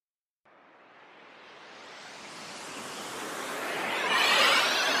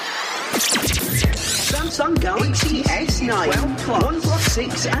Samsung Galaxy S9, 12 OnePlus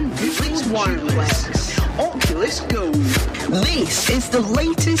 6 and Google's Wireless. Oculus Go. This is the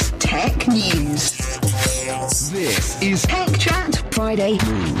latest tech news. This is Tech Chat Friday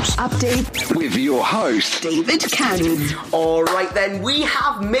News Update with your host, David Cannon. Alright then, we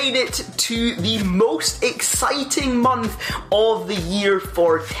have made it to the most exciting month of the year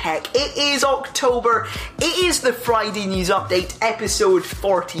for tech. It is October, it is the Friday News Update, episode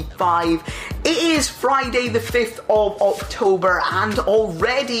 45. It is Friday the 5th of October, and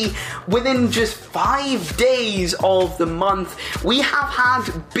already within just 5 days of the month, we have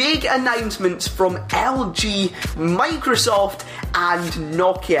had big announcements from LG, Microsoft and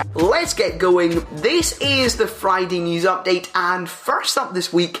Nokia. Let's get going. This is the Friday News Update, and first up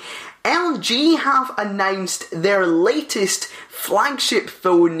this week, LG have announced their latest flagship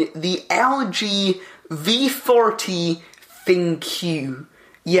phone, the LG V40 ThinQ.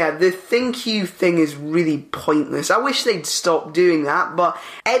 Yeah, the ThinQ thing is really pointless. I wish they'd stop doing that, but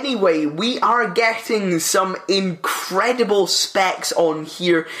anyway, we are getting some incredible specs on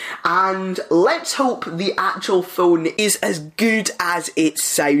here, and let's hope the actual phone is as good as it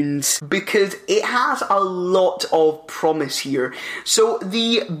sounds, because it has a lot of promise here. So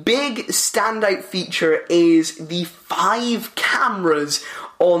the big standout feature is the 5 cameras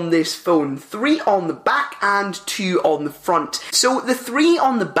on this phone. 3 on the back and 2 on the front. So the 3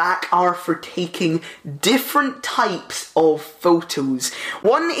 on the back are for taking different types of photos.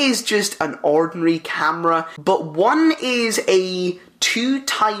 One is just an ordinary camera, but one is a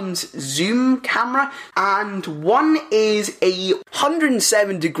 2x zoom camera, and one is a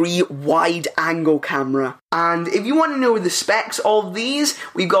 107-degree wide angle camera. And if you want to know the specs of these,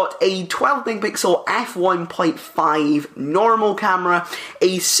 we've got a 12-megapixel f1.5 normal camera,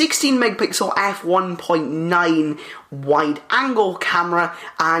 a 16-megapixel f1.9 wide angle camera,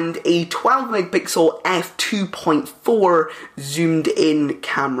 and a 12-megapixel f2.4 zoomed in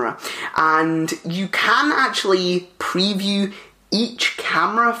camera. And you can actually preview each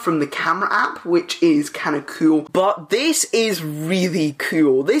camera from the camera app, which is kind of cool. But this is really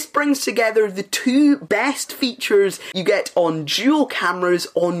cool. This brings together the 2 best features you get on dual cameras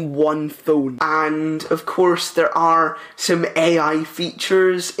on one phone. And of course there are some AI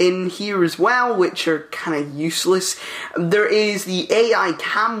features in here as well, which are kind of useless. There is the AI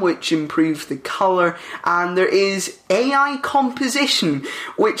cam, which improves the colour, and there is AI composition,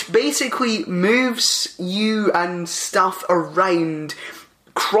 which basically moves you and stuff around,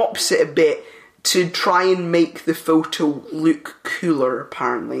 crops it a bit to try and make the photo look cooler,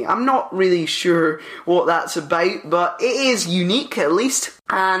 apparently. I'm not really sure what that's about, but it is unique at least.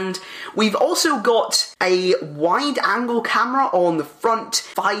 And we've also got a wide angle camera on the front,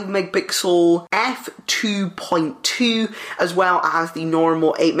 5-megapixel f2.2, as well as the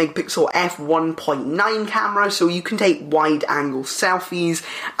normal 8-megapixel f1.9 camera, so you can take wide angle selfies.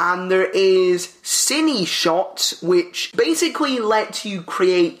 And there is Cine Shots, which basically lets you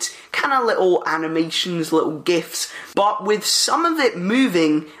create kind of little animations, little GIFs, but with some of it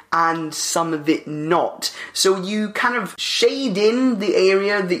moving and some of it not. So you kind of shade in the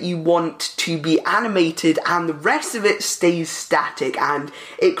area that you want to be animated, and the rest of it stays static, and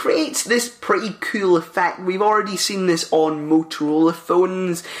it creates this pretty cool effect. We've already seen this on Motorola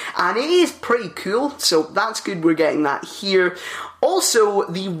phones, and it is pretty cool, so that's good we're getting that here. Also,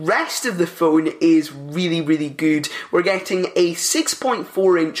 the rest of the phone is really, really good. We're getting a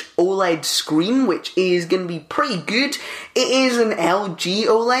 6.4-inch OLED screen, which is going to be pretty good. It is an LG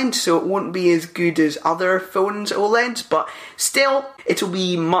OLED, so it won't be as good as other phones' OLEDs, but still, it'll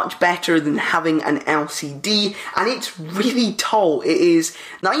be much better than having an LCD, and it's really tall. It is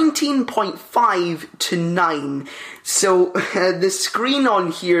 19.5 to 9, so the screen on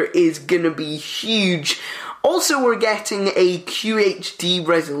here is going to be huge. Also, we're getting a QHD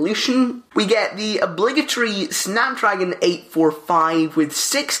resolution. We get the obligatory Snapdragon 845 with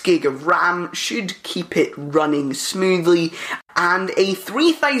 6GB of RAM, should keep it running smoothly, and a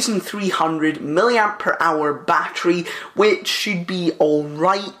 3300 mAh battery, which should be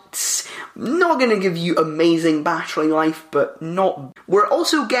alright. Not going to give you amazing battery life, but not. We're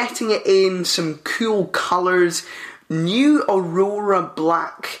also getting it in some cool colours: new Aurora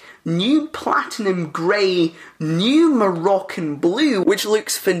Black, new Platinum Grey, new Moroccan Blue, which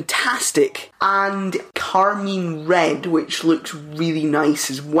looks fantastic, and Carmine Red, which looks really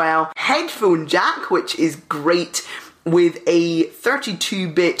nice as well. Headphone jack, which is great, with a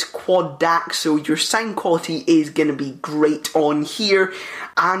 32-bit quad DAC, so your sound quality is going to be great on here.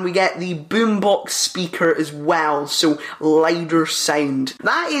 And we get the boombox speaker as well, so louder sound.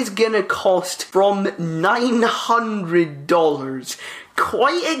 That is going to cost from $900.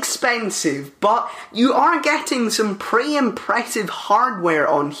 quite expensive, but you are getting some pretty impressive hardware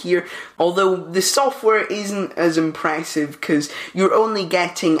on here, although the software isn't as impressive because you're only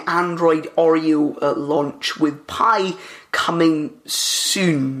getting Android Oreo at launch, with Pie coming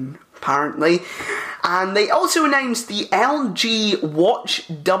soon, apparently. And they also announced the LG Watch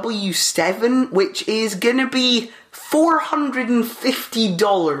W7, which is gonna be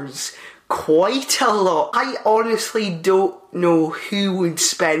 $450. Quite a lot. I honestly don't know who would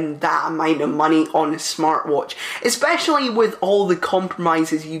spend that amount of money on a smartwatch, especially with all the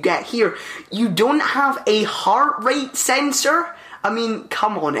compromises you get here. You don't have a heart rate sensor. I mean,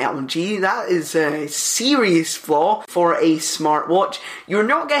 come on, LG, that is a serious flaw for a smartwatch. You're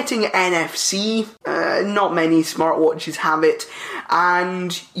not getting NFC, not many smartwatches have it,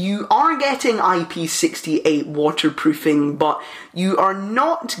 and you are getting IP68 waterproofing, but you are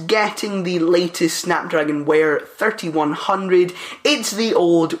not getting the latest Snapdragon Wear 3100, it's the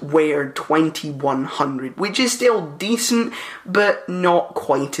old Wear 2100, which is still decent, but not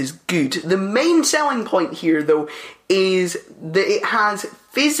quite as good. The main selling point here, though, is that it has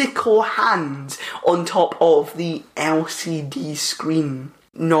physical hands on top of the LCD screen.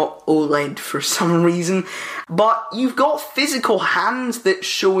 Not OLED for some reason, but you've got physical hands that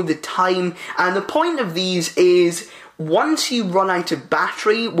show the time, and the point of these is once you run out of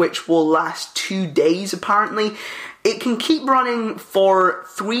battery, which will last 2 days apparently, it can keep running for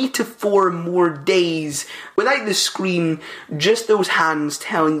 3 to 4 more days without the screen, just those hands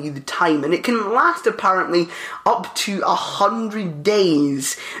telling you the time. And it can last apparently up to 100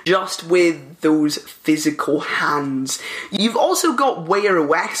 days just with those physical hands. You've also got Wear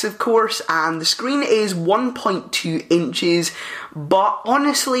OS, of course, and the screen is 1.2 inches, but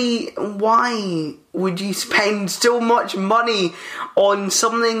honestly, why would you spend so much money on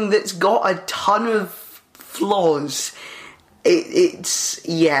something that's got a ton of flaws?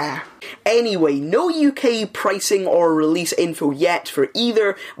 Yeah. Anyway, no UK pricing or release info yet for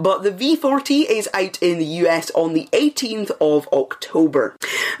either, but the V40 is out in the US on the 18th of October.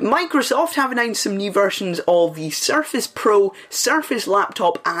 Microsoft have announced some new versions of the Surface Pro, Surface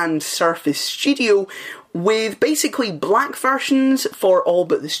Laptop and Surface Studio, with basically black versions for all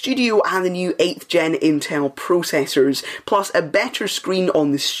but the Studio and the new 8th gen Intel processors, plus a better screen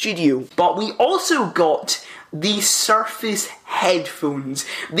on the Studio. But we also got the Surface headphones.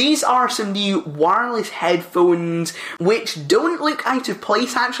 These are some new wireless headphones which don't look out of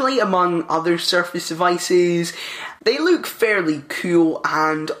place actually among other Surface devices. They look fairly cool,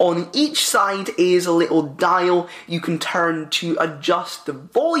 and on each side is a little dial you can turn to adjust the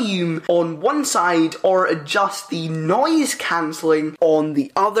volume on one side or adjust the noise cancelling on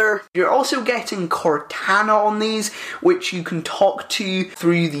the other. You're also getting Cortana on these, which you can talk to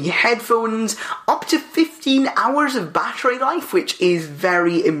through the headphones. Up to 15 hours of battery life, which is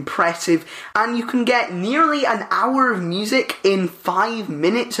very impressive, and you can get nearly an hour of music in 5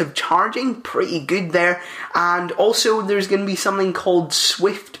 minutes of charging. Pretty good there. And also there's going to be something called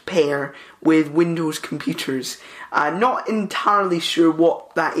Swift Pair with Windows computers. Not entirely sure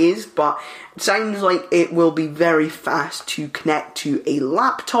what that is, but it sounds like it will be very fast to connect to a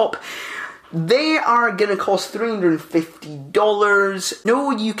laptop. They are going to cost $350.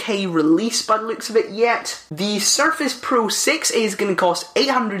 No UK release by the looks of it yet. The Surface Pro 6 is going to cost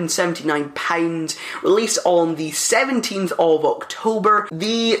 £879, released on the 17th of October.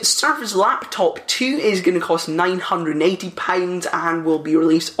 The Surface Laptop 2 is going to cost £980 and will be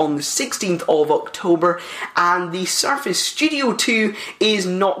released on the 16th of October. And the Surface Studio 2 is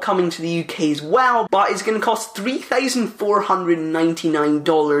not coming to the UK as well, but it's going to cost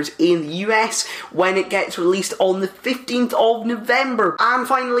 $3,499 in the US when it gets released on the 15th of November. And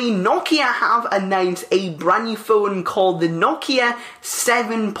finally, Nokia have announced a brand new phone called the Nokia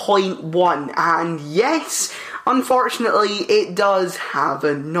 7.1, and yes, unfortunately it does have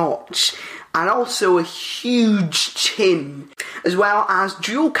a notch and also a huge chin, as well as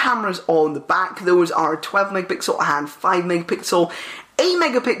dual cameras on the back. Those are 12 megapixel and 5 megapixel. 8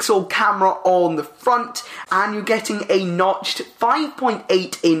 megapixel camera on the front, and you're getting a notched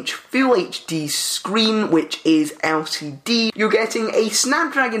 5.8 inch Full HD screen, which is LCD. You're getting a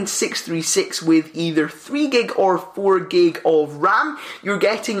Snapdragon 636 with either 3GB or 4GB of RAM. You're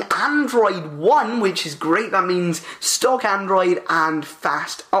getting Android One, which is great. That means stock Android and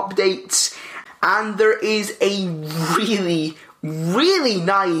fast updates. And there is a really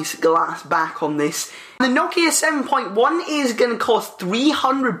nice glass back on this. The Nokia 7.1 is going to cost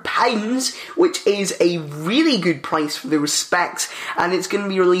 £300, which is a really good price for those specs, and it's going to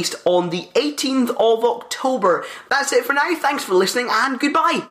be released on the 18th of October. That's it for now. Thanks for listening, and goodbye.